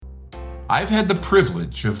I've had the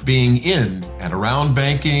privilege of being in and around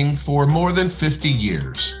banking for more than 50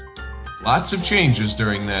 years. Lots of changes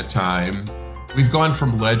during that time. We've gone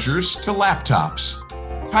from ledgers to laptops,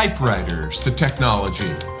 typewriters to technology.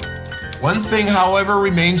 One thing, however,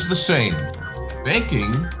 remains the same.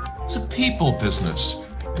 Banking is a people business,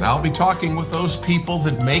 and I'll be talking with those people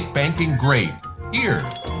that make banking great here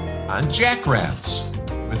on Jackrats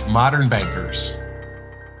with Modern Bankers.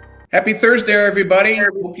 Happy Thursday, everybody.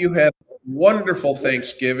 Hope you had a wonderful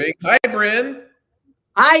Thanksgiving. Hi, Bryn.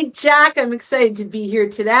 Hi, Jack. I'm excited to be here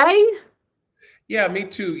today. Yeah, me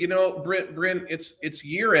too. You know, Bryn, it's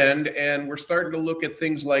year end, and we're starting to look at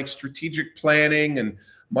things like strategic planning and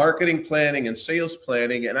marketing planning and sales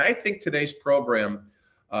planning. And I think today's program,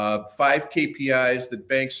 5 KPIs that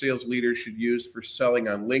bank sales leaders should use for selling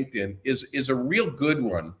on LinkedIn, is a real good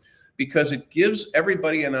one, because it gives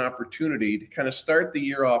everybody an opportunity to kind of start the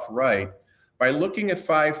year off right by looking at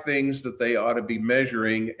 5 things that they ought to be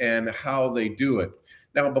measuring and how they do it.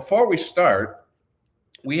 Now, before we start,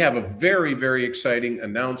 we have a very, very exciting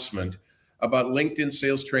announcement about LinkedIn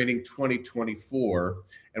Sales Training 2024.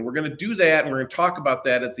 And we're going to do that, and we're going to talk about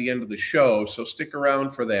that at the end of the show. So stick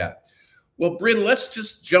around for that. Well, Bryn, let's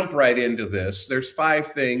just jump right into this. There's 5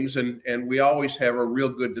 things, and we always have a real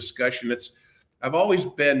good discussion. I've always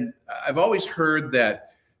heard that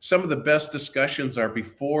some of the best discussions are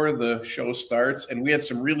before the show starts, and we had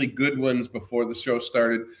some really good ones before the show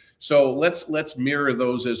started. So let's mirror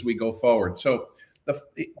those as we go forward. So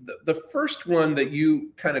the first one that you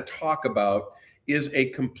kind of talk about is a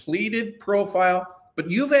completed profile, but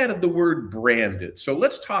you've added the word branded. So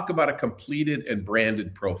let's talk about a completed and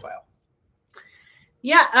branded profile.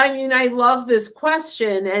 Yeah, I mean, I love this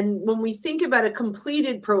question. And when we think about a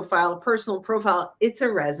completed profile, personal profile, it's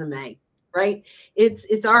a resume, right?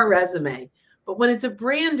 It's our resume. But when it's a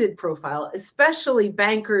branded profile, especially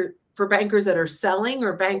for bankers that are selling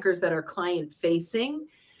or bankers that are client facing,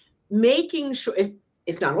 making sure,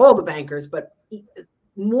 if not all the bankers, but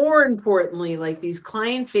more importantly, like these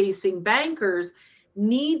client facing bankers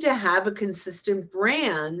need to have a consistent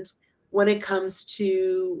brand when it comes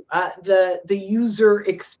to the user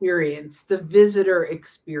experience, the visitor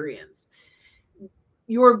experience.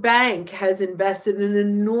 Your bank has invested an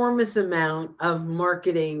enormous amount of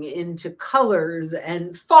marketing into colors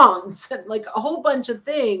and fonts and like a whole bunch of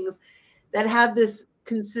things that have this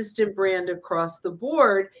consistent brand across the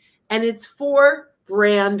board. And it's for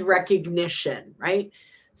brand recognition, right?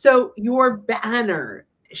 So your banner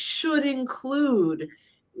should include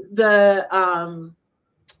the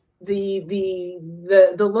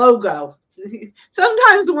logo.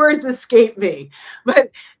 Sometimes words escape me, but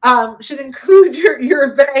should include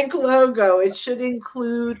your bank logo. It should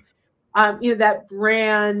include that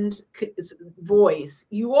brand voice.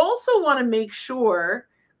 You also want to make sure,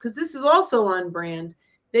 because this is also on brand,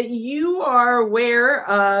 that you are aware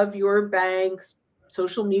of your bank's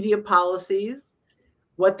social media policies,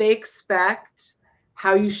 what they expect,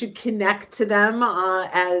 how you should connect to them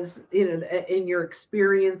as in your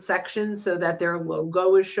experience section so that their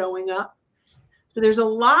logo is showing up. So there's a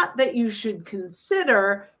lot that you should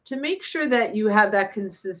consider to make sure that you have that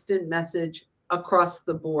consistent message across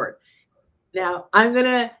the board. Now, I'm going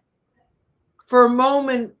to, for a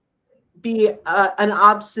moment, be an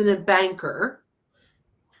obstinate banker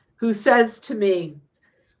who says to me,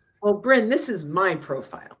 well, Bryn, this is my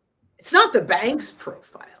profile. It's not the bank's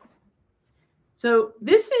profile. So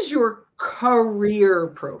this is your career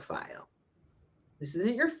profile. This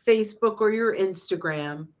isn't your Facebook or your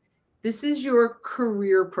Instagram. This is your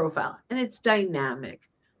career profile, and it's dynamic.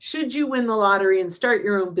 Should you win the lottery and start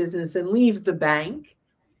your own business and leave the bank,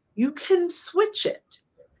 you can switch it.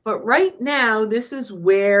 But right now, this is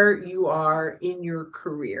where you are in your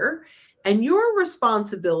career. And your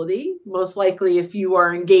responsibility, most likely if you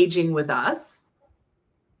are engaging with us,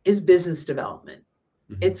 is business development.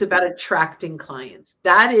 Mm-hmm. It's about attracting clients.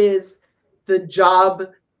 That is the job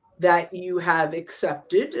that you have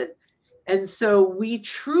accepted. And so we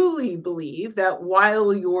truly believe that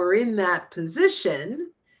while you're in that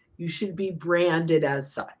position, you should be branded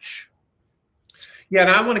as such. Yeah,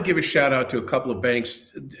 and I want to give a shout out to a couple of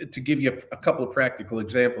banks to give you a couple of practical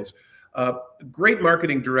examples. Great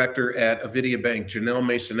marketing director at Avidia Bank, Janelle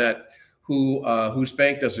Masonette, whose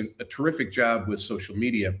bank does a terrific job with social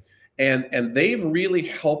media. And they've really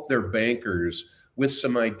helped their bankers with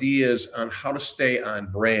some ideas on how to stay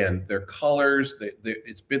on brand. Their colors,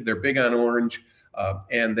 they're big on orange,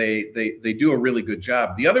 and they do a really good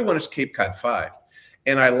job. The other one is Cape Cod 5.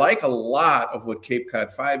 And I like a lot of what Cape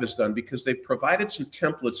Cod 5 has done because they provided some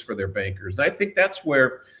templates for their bankers. And I think that's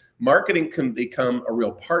where marketing can become a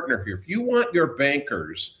real partner here. If you want your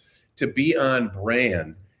bankers to be on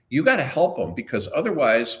brand, you got to help them, because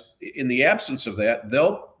otherwise, in the absence of that,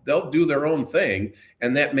 they'll do their own thing,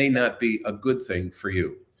 and that may not be a good thing for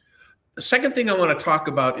you. The second thing I want to talk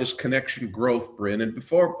about is connection growth, Bryn. And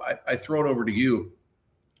before I throw it over to you,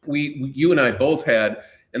 you and I both had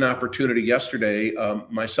an opportunity yesterday,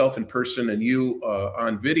 myself in person and you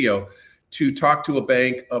on video, to talk to a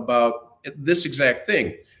bank about this exact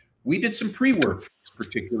thing. We did some pre-work for this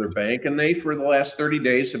particular bank, and they, for the last 30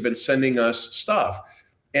 days, have been sending us stuff.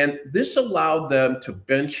 And this allowed them to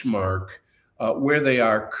benchmark where they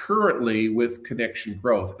are currently with connection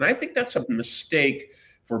growth. And I think that's a mistake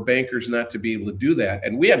for bankers not to be able to do that.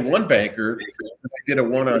 And we had one banker that I did a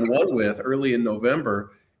one-on-one with early in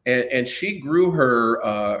November, and she grew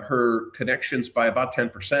her connections by about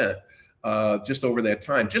 10% just over that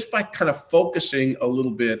time, just by kind of focusing a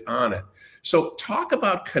little bit on it. So talk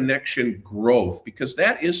about connection growth, because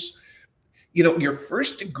that is, your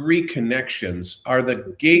first degree connections are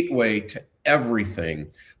the gateway to everything.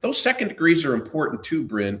 Those second degrees are important too,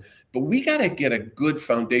 Bryn, but we got to get a good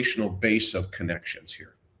foundational base of connections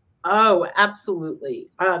here. Oh, absolutely.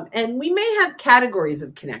 And we may have categories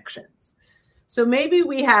of connections. So maybe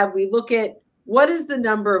we look at what is the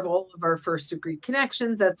number of all of our first degree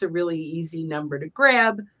connections. That's a really easy number to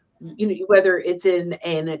grab, whether it's in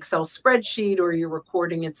an Excel spreadsheet or you're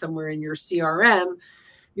recording it somewhere in your CRM.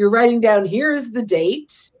 You're writing down, here's the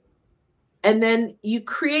date, and then you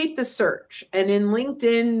create the search. And in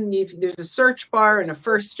LinkedIn, there's a search bar and a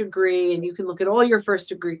first degree, and you can look at all your first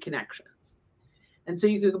degree connections. And so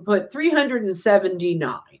you could put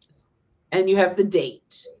 379, and you have the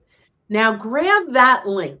date. Now grab that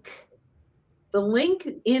link, the link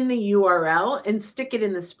in the URL, and stick it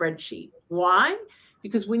in the spreadsheet. Why?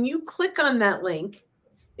 Because when you click on that link,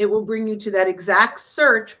 it will bring you to that exact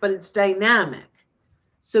search, but it's dynamic.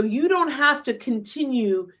 So you don't have to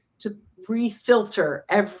continue to refilter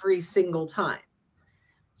every single time.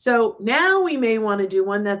 So now we may want to do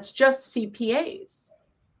one that's just CPAs.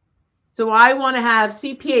 So I want to have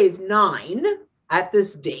CPAs 9 at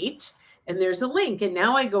this date, and there's a link. And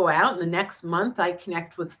now I go out, and the next month I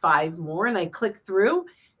connect with 5 more, and I click through,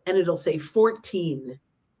 and it'll say 14.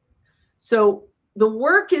 So the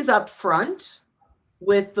work is up front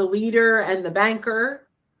with the leader and the banker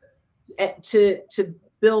to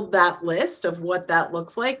build that list of what that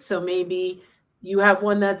looks like. So maybe you have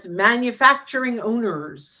one that's manufacturing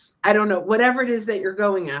owners. I don't know, whatever it is that you're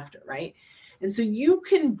going after, right? And so you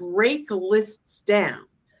can break lists down.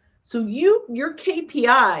 So your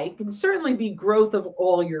KPI can certainly be growth of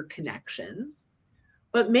all your connections,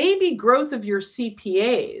 but maybe growth of your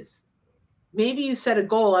CPAs. Maybe you set a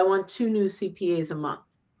goal, I want 2 new CPAs a month.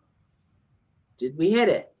 Did we hit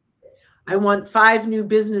it? I want 5 new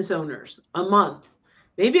business owners a month.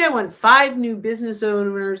 Maybe I want 5 new business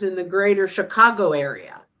owners in the greater Chicago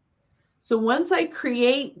area. So once I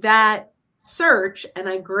create that search and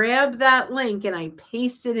I grab that link and I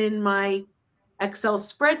paste it in my Excel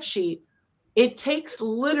spreadsheet, it takes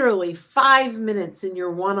literally 5 minutes in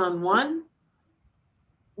your one-on-one.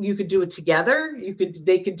 You could do it together.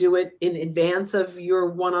 They could do it in advance of your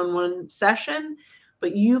one-on-one session,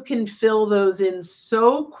 but you can fill those in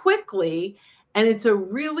so quickly. And it's a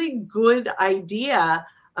really good idea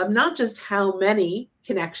of not just how many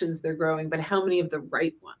connections they're growing, but how many of the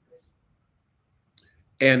right ones.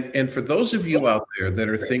 And for those of you out there that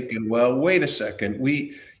are thinking, well, wait a second,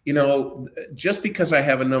 just because I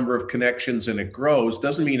have a number of connections and it grows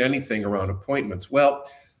doesn't mean anything around appointments. Well,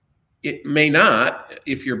 it may not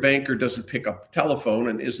if your banker doesn't pick up the telephone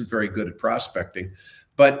and isn't very good at prospecting.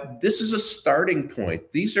 But this is a starting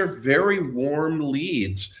point. These are very warm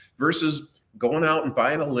leads versus going out and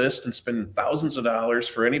buying a list and spending thousands of dollars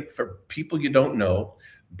for people you don't know,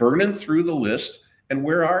 burning through the list. And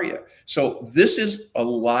where are you? So this is a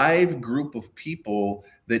live group of people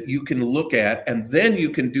that you can look at, and then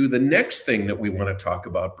you can do the next thing that we want to talk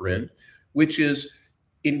about, Bryn, which is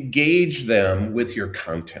engage them with your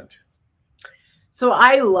content. So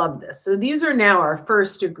I love this. So these are now our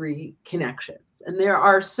first degree connections, and there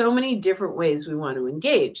are so many different ways we want to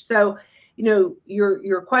engage. So,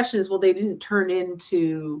 your question is, well, they didn't turn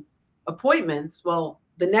into appointments. Well,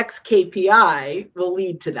 the next KPI will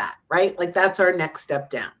lead to that, right? Like that's our next step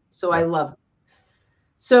down. So I love this.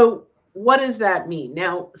 So what does that mean?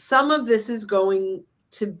 Now, some of this is going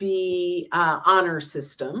to be honor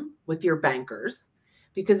system with your bankers,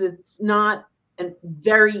 because it's not a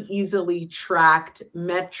very easily tracked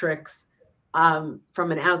metrics from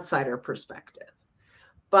an outsider perspective.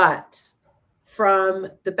 But from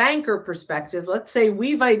the banker perspective, let's say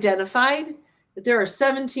we've identified that there are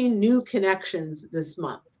 17 new connections this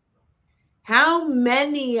month. How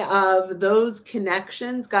many of those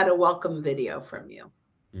connections got a welcome video from you?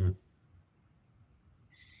 Mm.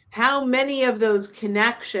 How many of those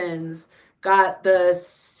connections got the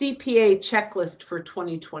CPA checklist for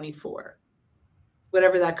 2024?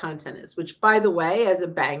 Whatever that content is, which, by the way, as a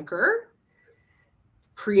banker,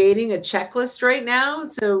 creating a checklist right now,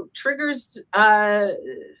 so triggers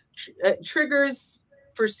triggers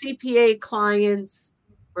for CPA clients,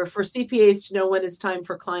 or for CPAs to know when it's time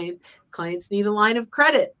for clients need a line of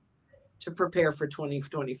credit to prepare for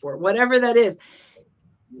 2024, whatever that is.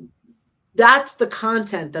 That's the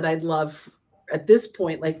content that I'd love at this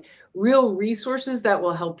point, like real resources that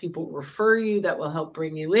will help people refer you, that will help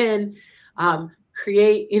bring you in,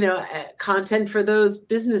 create, content for those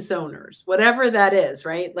business owners, whatever that is,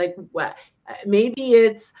 right? Like maybe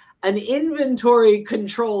it's an inventory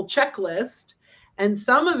control checklist, and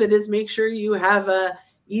some of it is make sure you have a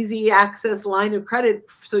easy access line of credit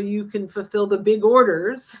so you can fulfill the big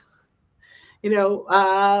orders,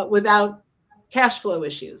 without cash flow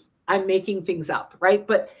issues. I'm making things up, right?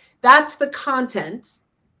 But that's the kinds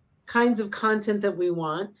of content that we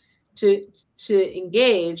want to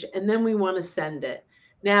engage, and then we want to send it.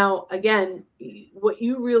 Now, again, what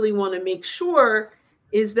you really want to make sure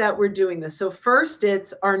is that we're doing this. So first,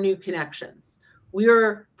 it's our new connections. We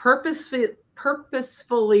are purposefully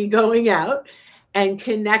going out and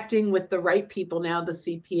connecting with the right people now, the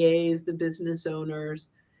CPAs, the business owners.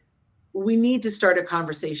 We need to start a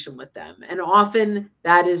conversation with them. And often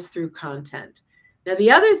that is through content. Now,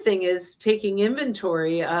 the other thing is taking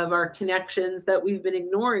inventory of our connections that we've been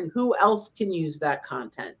ignoring. Who else can use that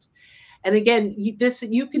content? And again,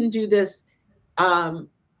 you can do this.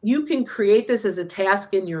 You can create this as a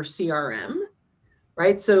task in your CRM,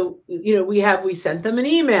 right? So, we sent them an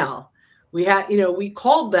email. We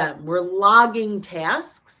called them. We're logging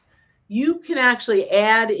tasks. You can actually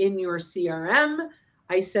add in your CRM.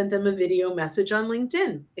 I sent them a video message on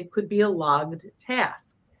LinkedIn. It could be a logged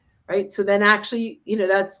task, right? So then actually,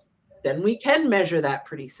 then we can measure that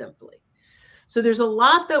pretty simply. So there's a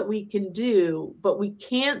lot that we can do, but we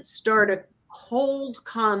can't start a cold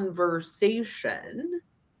conversation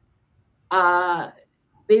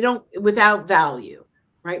without value,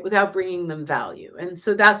 right? Without bringing them value. And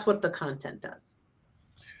so that's what the content does.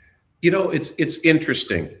 It's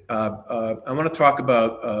interesting. I want to talk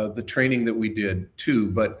about the training that we did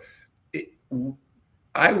too, but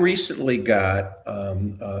I recently got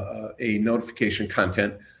a notification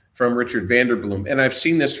content from Richard Vanderbloom, and I've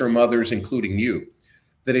seen this from others, including you,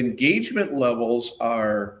 that engagement levels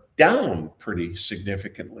are down pretty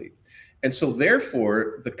significantly. And so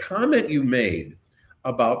therefore, the comment you made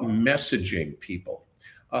about messaging people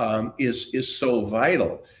is so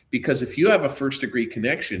vital, because if you have a first degree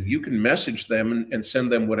connection, you can message them and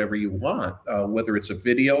send them whatever you want, whether it's a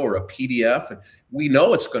video or a PDF, and we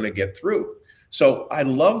know it's going to get through. So I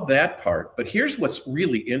love that part. But here's what's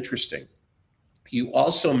really interesting. You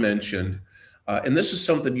also mentioned, and this is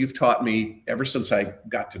something you've taught me ever since I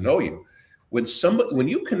got to know you. When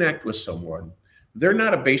you connect with someone, they're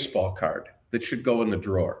not a baseball card that should go in the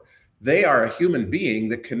drawer. They are a human being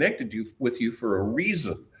that connected with you for a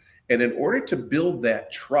reason. And in order to build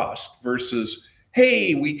that trust versus,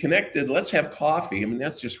 hey, we connected, let's have coffee. I mean,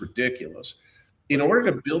 that's just ridiculous. In order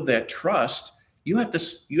to build that trust, you have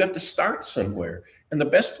to start somewhere. And the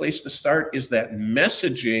best place to start is that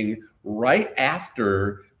messaging right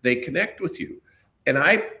after they connect with you.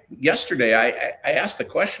 And yesterday I asked the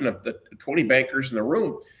question of the 20 bankers in the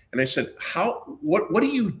room, and I said, what do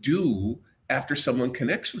you do after someone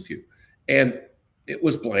connects with you? And it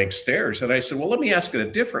was blank stares. And I said, well, let me ask it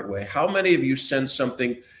a different way. How many of you send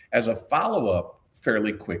something as a follow-up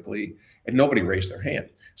fairly quickly? And nobody raised their hand.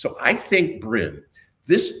 So I think, Bryn,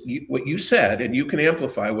 what you said, and you can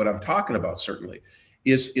amplify what I'm talking about certainly,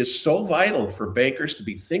 is so vital for bankers to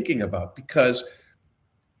be thinking about, because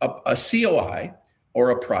a COI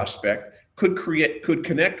or a prospect could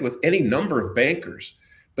connect with any number of bankers,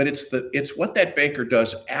 but it's what that banker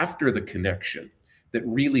does after the connection that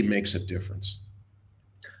really makes a difference.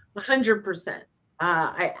 100%.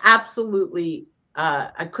 I absolutely,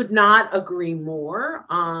 I could not agree more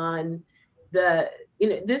on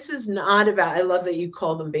this is not about, I love that you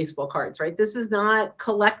call them baseball cards, right? This is not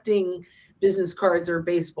collecting business cards or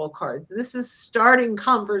baseball cards. This is starting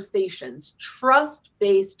conversations,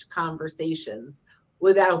 trust-based conversations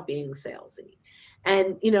without being salesy.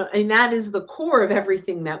 And, and that is the core of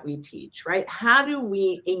everything that we teach, right? How do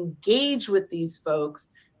we engage with these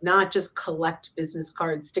folks, not just collect business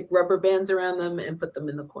cards, stick rubber bands around them and put them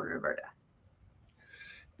in the corner of our desk?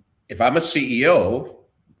 If I'm a CEO,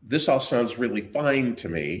 this all sounds really fine to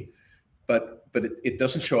me, but but it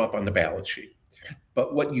doesn't show up on the balance sheet.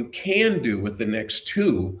 But what you can do with the next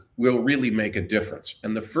two will really make a difference.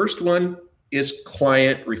 And the first one is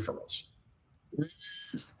client referrals.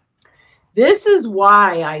 This is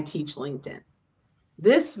why I teach LinkedIn.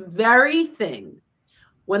 This very thing.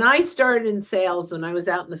 When I started in sales, when I was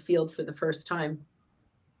out in the field for the first time,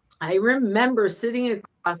 I remember sitting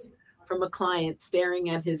across from a client staring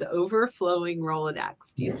at his overflowing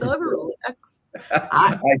Rolodex. Do you still have a Rolodex?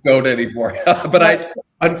 I don't anymore, but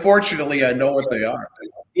unfortunately, I know what they are.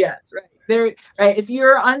 Yes, right. They're right. If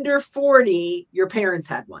you're under 40, your parents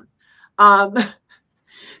had one.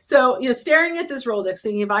 So, staring at this Rolodex,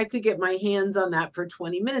 thinking if I could get my hands on that for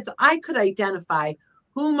 20 minutes, I could identify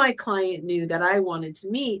who my client knew that I wanted to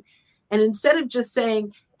meet. And instead of just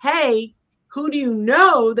saying, hey, who do you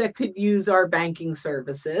know that could use our banking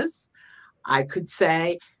services? I could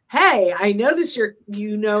say, hey, I noticed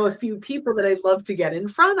you know a few people that I'd love to get in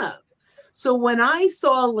front of. So when I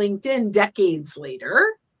saw LinkedIn decades later,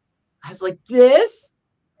 I was like, this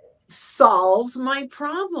solves my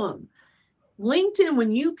problem. LinkedIn,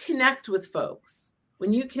 when you connect with folks,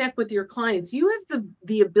 when you connect with your clients, you have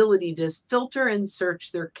the ability to filter and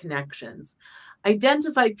search their connections,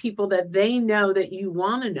 identify people that they know that you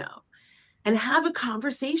want to know, and have a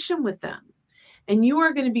conversation with them. And you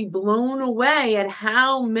are going to be blown away at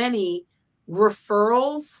how many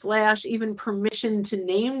referrals / even permission to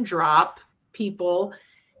name drop people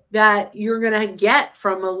that you're going to get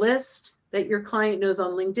from a list that your client knows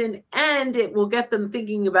on LinkedIn, and it will get them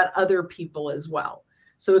thinking about other people as well.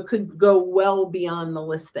 So it could go well beyond the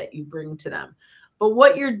list that you bring to them. But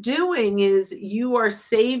what you're doing is you are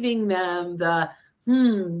saving them the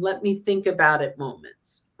let me think about it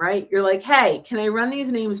moments, right? You're like, hey, can I run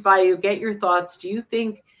these names by you? Get your thoughts. Do you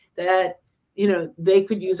think that, they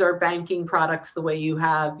could use our banking products the way you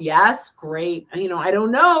have? Yes, great. I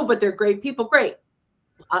don't know, but they're great people. Great.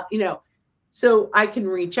 So I can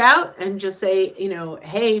reach out and just say,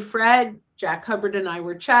 hey, Fred, Jack Hubbard and I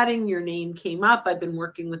were chatting. Your name came up. I've been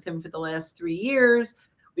working with him for the last 3 years.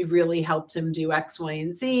 We've really helped him do X, Y,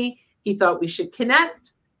 and Z. He thought we should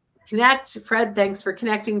connect. Fred, thanks for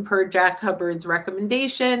connecting per Jack Hubbard's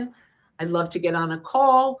recommendation. I'd love to get on a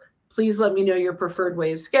call. Please let me know your preferred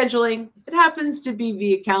way of scheduling. If it happens to be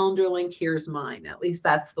via calendar link, here's mine. At least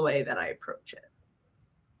that's the way that I approach it.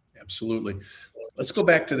 Absolutely. Let's go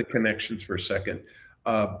back to the connections for a second.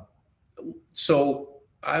 So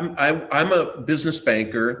I'm a business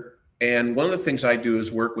banker, and one of the things I do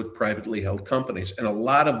is work with privately held companies, and a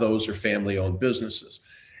lot of those are family-owned businesses.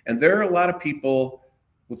 And there are a lot of people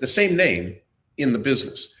with the same name in the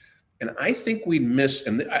business. And I think we miss,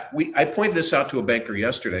 and I pointed this out to a banker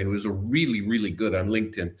yesterday who was a really, really good on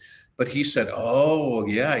LinkedIn, but he said, oh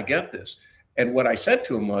yeah, I get this. And what I said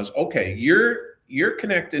to him was, okay, you're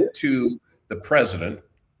connected to the president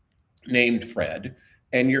named Fred,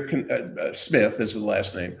 and you're Smith is the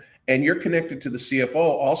last name, and you're connected to the CFO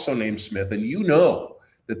also named Smith, and you know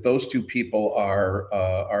that those two people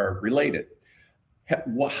are related.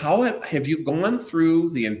 How have you gone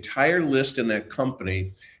through the entire list in that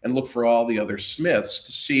company and look for all the other Smiths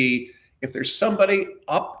to see if there's somebody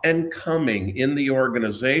up and coming in the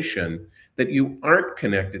organization that you aren't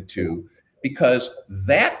connected to, because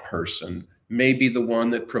that person may be the one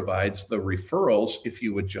that provides the referrals if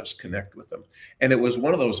you would just connect with them. And it was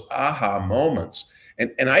one of those aha moments.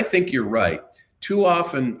 And I think you're right. Too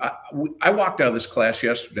often, I walked out of this class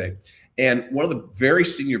yesterday, and one of the very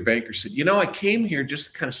senior bankers said, I came here just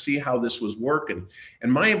to kind of see how this was working.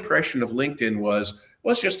 And my impression of LinkedIn was,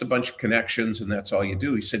 well, it's just a bunch of connections and that's all you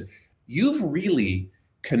do. He said, you've really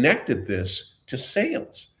connected this to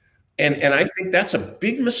sales. And I think that's a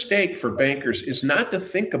big mistake for bankers, is not to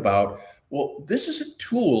think about, well, this is a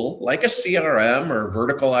tool like a CRM or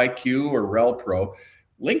Vertical IQ or RelPro.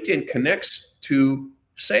 LinkedIn connects to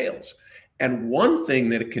sales. And one thing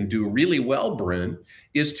that it can do really well, Bryn,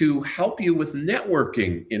 is to help you with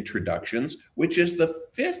networking introductions, which is the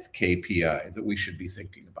 5th KPI that we should be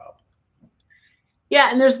thinking about. Yeah,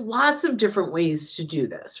 and there's lots of different ways to do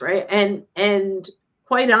this, right? And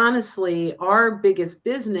quite honestly, our biggest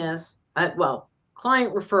business,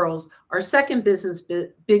 client referrals, our second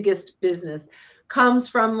biggest business comes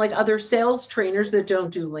from like other sales trainers that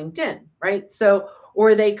don't do LinkedIn, right? So,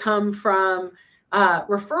 or they come from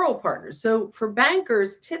referral partners. So for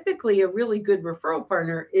bankers, typically a really good referral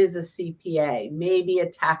partner is a CPA, maybe a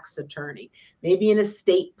tax attorney, maybe an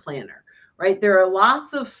estate planner, right? There are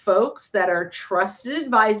lots of folks that are trusted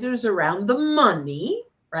advisors around the money,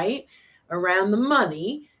 right? Around the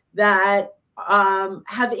money that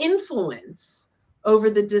have influence over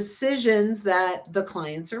the decisions that the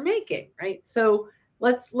clients are making, right? So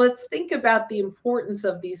let's think about the importance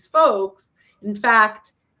of these folks. In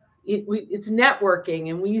fact, it's networking,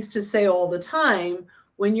 and we used to say all the time,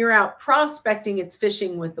 when you're out prospecting, it's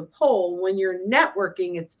fishing with a pole. When you're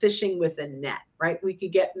networking, it's fishing with a net, right? We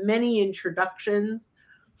could get many introductions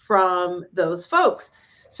from those folks.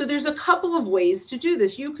 So there's a couple of ways to do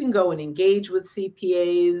this. You can go and engage with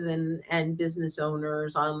CPAs and business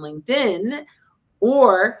owners on LinkedIn,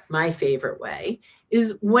 or my favorite way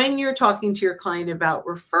is when you're talking to your client about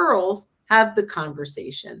referrals, have the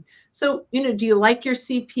conversation. So, do you like your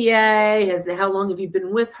CPA? How long have you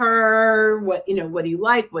been with her? What do you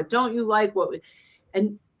like? What don't you like?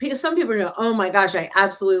 And some people go, oh my gosh, I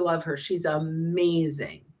absolutely love her. She's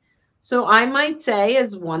amazing. So I might say,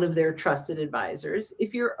 as one of their trusted advisors,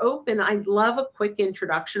 if you're open, I'd love a quick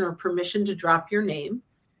introduction or permission to drop your name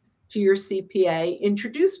to your CPA,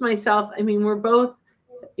 introduce myself. I mean, we're both,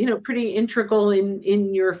 pretty integral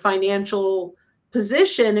in your financial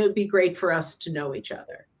position. It would be great for us to know each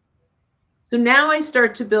other. So now I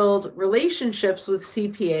start to build relationships with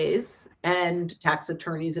CPAs and tax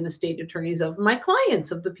attorneys and estate attorneys of my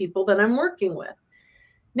clients, of the people that I'm working with.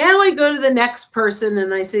 Now I go to the next person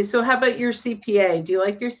and I say, so how about your CPA? Do you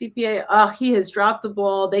like your CPA? Oh, he has dropped the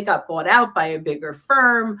ball. They got bought out by a bigger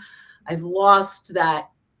firm. I've lost that,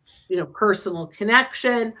 personal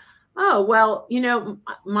connection. Oh, well,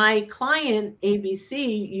 my client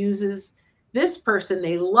ABC uses this person.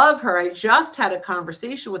 They love her. I just had a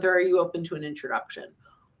conversation with her. Are you open to an introduction?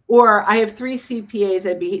 Or I have 3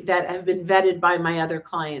 CPAs that have been vetted by my other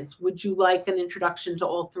clients. Would you like an introduction to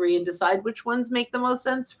all 3 and decide which ones make the most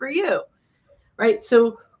sense for you? Right?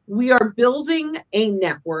 So we are building a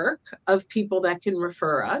network of people that can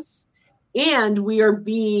refer us, and we are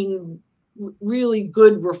being really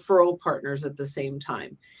good referral partners at the same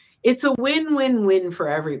time. It's a win-win-win for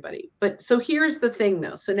everybody. But so here's the thing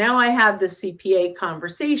though. So now I have the CPA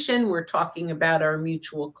conversation. We're talking about our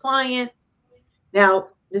mutual client. Now,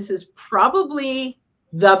 this is probably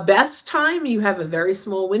the best time. You have a very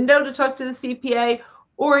small window to talk to the CPA,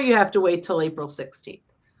 or you have to wait till April 16th.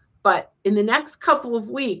 But in the next couple of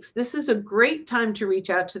weeks, this is a great time to reach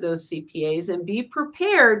out to those CPAs and be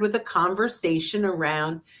prepared with a conversation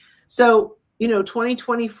around. So,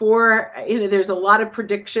 2024, there's a lot of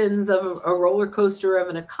predictions of a roller coaster of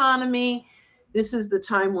an economy. This is the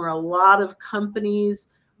time where a lot of companies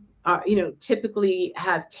typically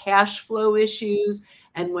have cash flow issues.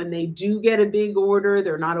 And when they do get a big order,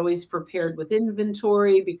 they're not always prepared with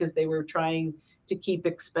inventory because they were trying to keep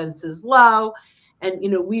expenses low. And,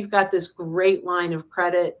 we've got this great line of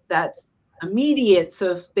credit that's immediate.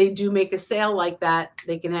 So if they do make a sale like that,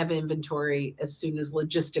 they can have inventory as soon as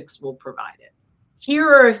logistics will provide it. Here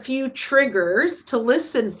are a few triggers to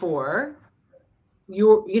listen for.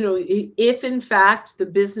 If in fact the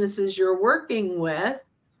businesses you're working with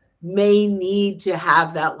may need to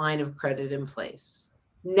have that line of credit in place.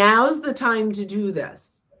 Now's the time to do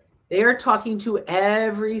this. They're talking to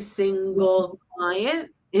every single client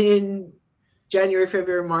in January,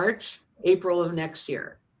 February, March, April of next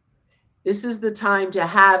year. This is the time to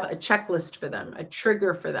have a checklist for them, a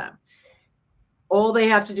trigger for them. All they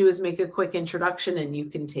have to do is make a quick introduction and you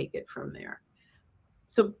can take it from there.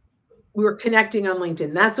 So we're connecting on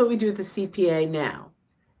LinkedIn. That's what we do with the CPA now.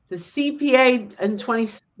 The CPA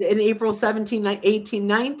in April 17, 18,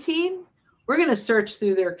 19, we're going to search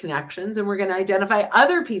through their connections and we're going to identify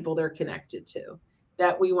other people they're connected to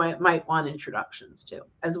that we might want introductions to,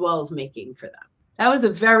 as well as making for them. That was a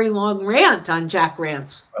very long rant on Jack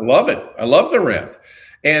Rants. I love it. I love the rant.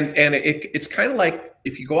 And it's kind of like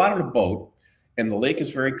if you go out on a boat and the lake is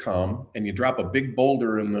very calm and you drop a big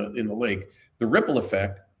boulder in the lake, the ripple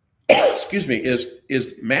effect, excuse me,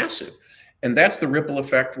 is massive. And that's the ripple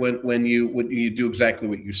effect when you do exactly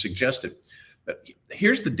what you suggested. But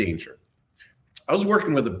here's the danger. I was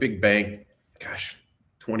working with a big bank,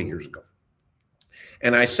 20 years ago.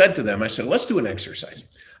 And I said to them, let's do an exercise.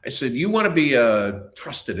 I said, you want to be a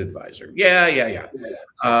trusted advisor? Yeah.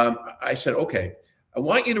 I said, okay, I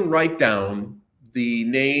want you to write down the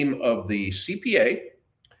name of the CPA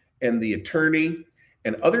and the attorney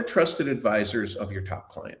and other trusted advisors of your top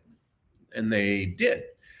client. And they did.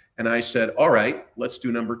 And I said, all right, let's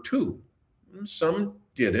do number 2. Some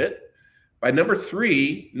did it. By number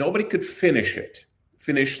 3, nobody could finish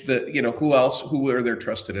who were their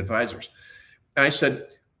trusted advisors. And I said,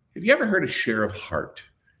 have you ever heard of share of heart?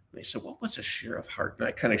 And they said, well, what's a share of heart? And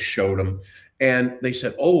I kind of showed them. And they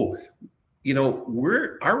said, oh,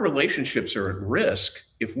 our relationships are at risk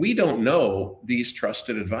if we don't know these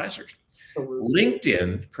trusted advisors.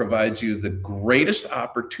 LinkedIn provides you the greatest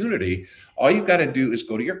opportunity. All you've got to do is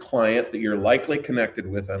go to your client that you're likely connected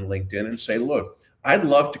with on LinkedIn and say, look, I'd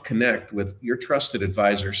love to connect with your trusted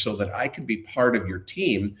advisor so that I can be part of your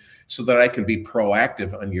team, so that I can be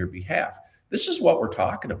proactive on your behalf. This is what we're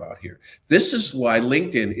talking about here. This is why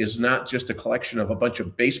LinkedIn is not just a collection of a bunch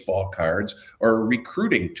of baseball cards or a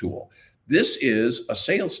recruiting tool. This is a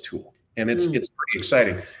sales tool, and it's pretty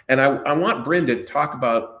exciting. And I want Bryn to talk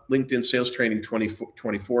about LinkedIn Sales Training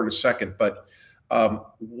 2024 in a second. But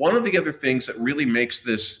one of the other things that really makes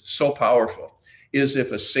this so powerful is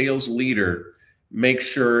if a sales leader makes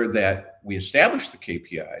sure that we establish the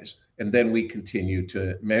KPIs and then we continue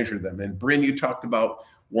to measure them. And Bryn, you talked about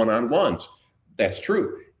one-on-ones. That's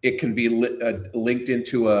true. It can be linked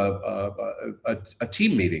into a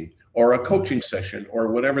team meeting or a coaching session or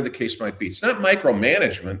whatever the case might be. It's not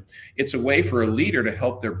micromanagement. It's a way for a leader to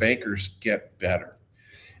help their bankers get better.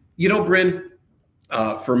 You know, Bryn,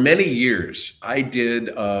 for many years, I did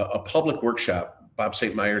a public workshop. Bob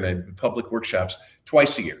St. Meyer and I did public workshops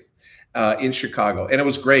twice a year in Chicago. And it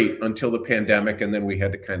was great until the pandemic, and then we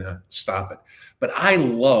had to kind of stop it. But I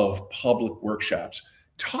love public workshops.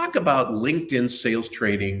 Talk about LinkedIn Sales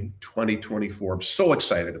Training 2024. I'm so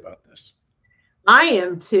excited about this. I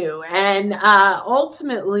am too. And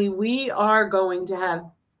ultimately, we are going to have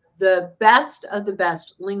the best of the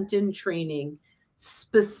best LinkedIn training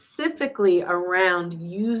specifically around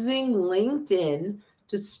using LinkedIn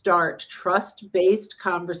to start trust-based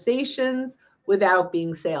conversations without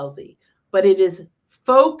being salesy. But it is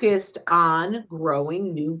focused on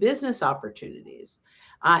growing new business opportunities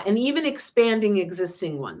and even expanding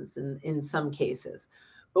existing ones in some cases.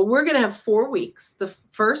 But we're going to have 4 weeks. The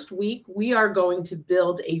first week, we are going to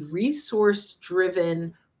build a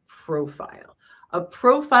resource-driven profile, a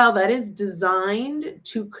profile that is designed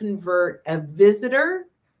to convert a visitor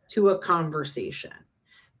to a conversation,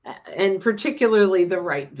 and particularly the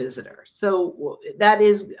right visitor. So that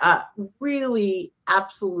is really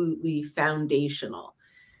absolutely foundational.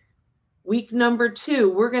 Week number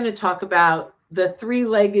 2, we're going to talk about the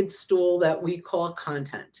three-legged stool that we call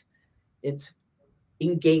content. It's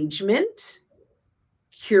engagement,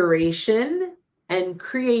 curation, and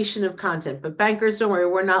creation of content. But bankers, don't worry,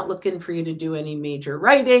 we're not looking for you to do any major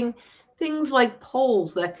writing. Things like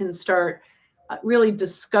polls that can start really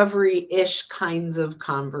discovery-ish kinds of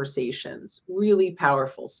conversations. Really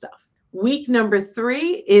powerful stuff. Week number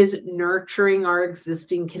 3 is nurturing our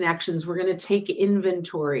existing connections. We're going to take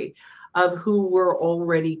inventory of who we're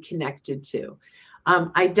already connected to.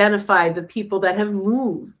 Identify the people that have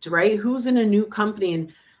moved, right? Who's in a new company.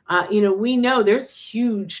 And, we know there's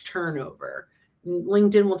huge turnover.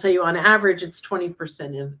 LinkedIn will tell you on average, it's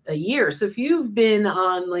 20% a year. So if you've been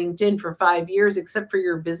on LinkedIn for 5 years, except for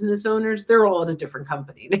your business owners, they're all at a different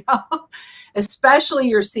company now, especially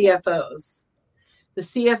your CFOs. The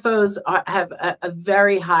CFOs have a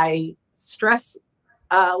very high stress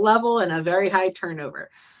level and a very high turnover.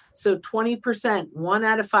 So 20%, 1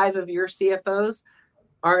 out of 5 of your CFOs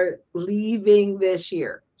are leaving this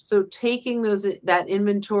year. So taking that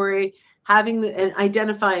inventory, and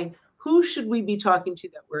identifying who should we be talking to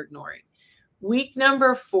that we're ignoring. Week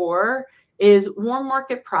number 4 is warm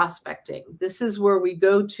market prospecting. This is where we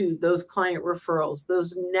go to those client referrals,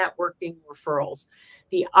 those networking referrals,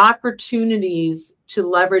 the opportunities to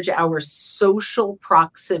leverage our social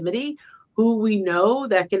proximity, who we know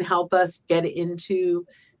that can help us get into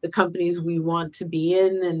the companies we want to be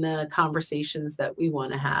in and the conversations that we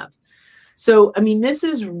want to have. So, this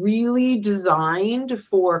is really designed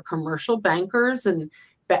for commercial bankers and,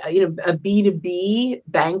 a B2B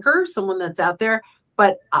banker, someone that's out there.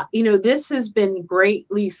 But, this has been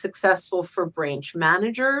greatly successful for branch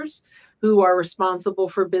managers who are responsible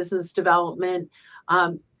for business development,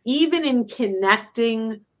 even in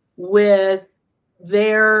connecting with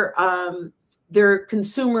their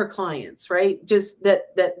consumer clients, right? Just that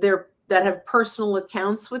have personal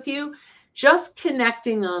accounts with you. Just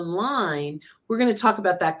connecting online, we're going to talk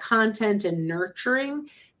about that content and nurturing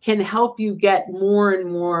can help you get more and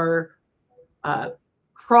more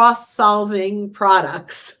cross-solving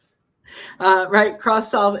products, right?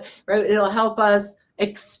 Cross-solving, right? It'll help us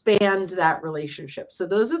expand that relationship. So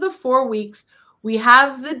those are the 4 weeks. We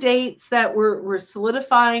have the dates that we're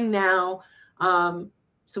solidifying now.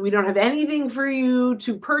 So we don't have anything for you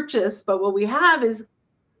to purchase, but what we have is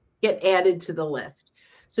get added to the list.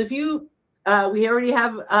 So if we already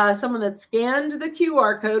have someone that scanned the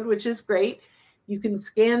QR code, which is great. You can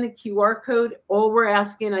scan the QR code. All we're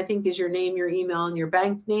asking, I think, is your name, your email, and your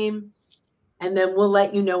bank name. And then we'll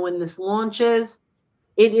let you know when this launches.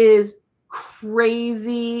 It is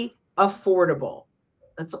crazy affordable.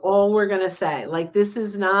 That's all we're going to say. Like, this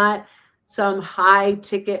is not some high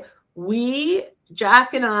ticket.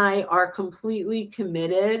 Jack and I are completely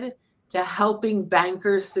committed to helping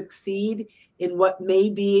bankers succeed in what may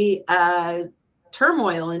be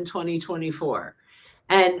turmoil in 2024.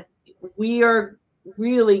 And we are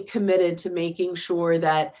really committed to making sure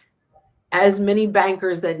that as many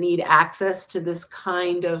bankers that need access to this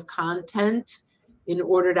kind of content in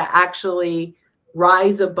order to actually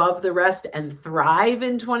rise above the rest and thrive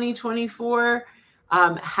in 2024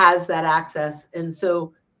 has that access. And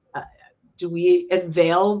so do we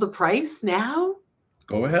unveil the price now?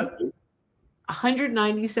 Go ahead.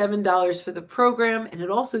 $197 for the program, and it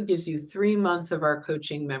also gives you 3 months of our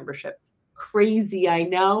coaching membership. Crazy, I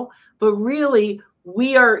know, but really,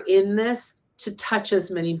 we are in this to touch as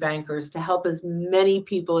many bankers, to help as many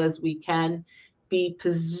people as we can be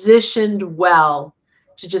positioned well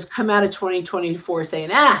to just come out of 2024 saying,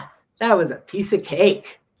 that was a piece of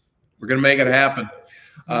cake. We're going to make it happen.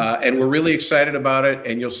 And we're really excited about it.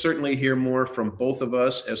 And you'll certainly hear more from both of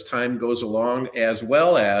us as time goes along, as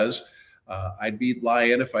well as I'd be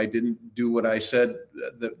lying if I didn't do what I said,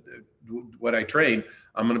 what I trained.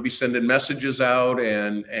 I'm going to be sending messages out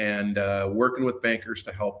and working with bankers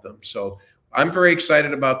to help them. So I'm very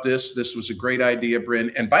excited about this. This was a great idea,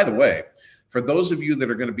 Bryn. And by the way, for those of you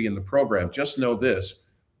that are going to be in the program, just know this.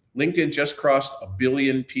 LinkedIn just crossed 1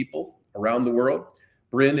 billion people around the world.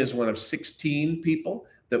 Bryn is one of 16 people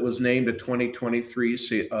that was named a 2023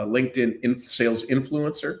 LinkedIn sales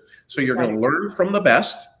influencer. So you're going to learn from the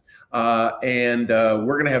best, and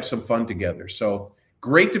we're going to have some fun together. So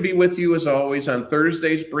great to be with you as always on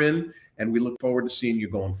Thursdays, Bryn, and we look forward to seeing you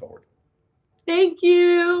going forward. Thank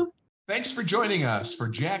you. Thanks for joining us for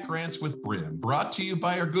Jack Rants with Bryn, brought to you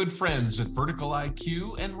by our good friends at Vertical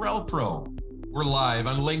IQ and RelPro. We're live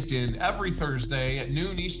on LinkedIn every Thursday at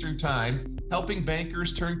noon Eastern Time, helping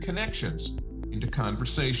bankers turn connections into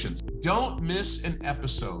conversations. Don't miss an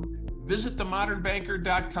episode. Visit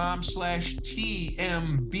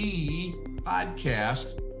themodernbanker.com/TMB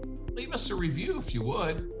podcast. Leave us a review if you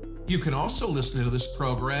would. You can also listen to this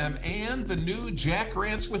program and the new Jack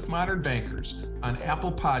Rants with Modern Bankers on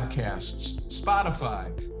Apple Podcasts,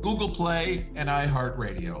 Spotify, Google Play, and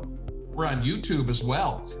iHeartRadio. We're on YouTube as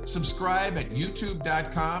well. Subscribe at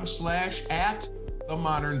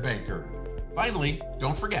youtube.com/@themodernbanker. Finally,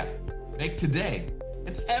 don't forget, make today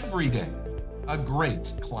and every day a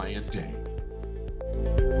great client day.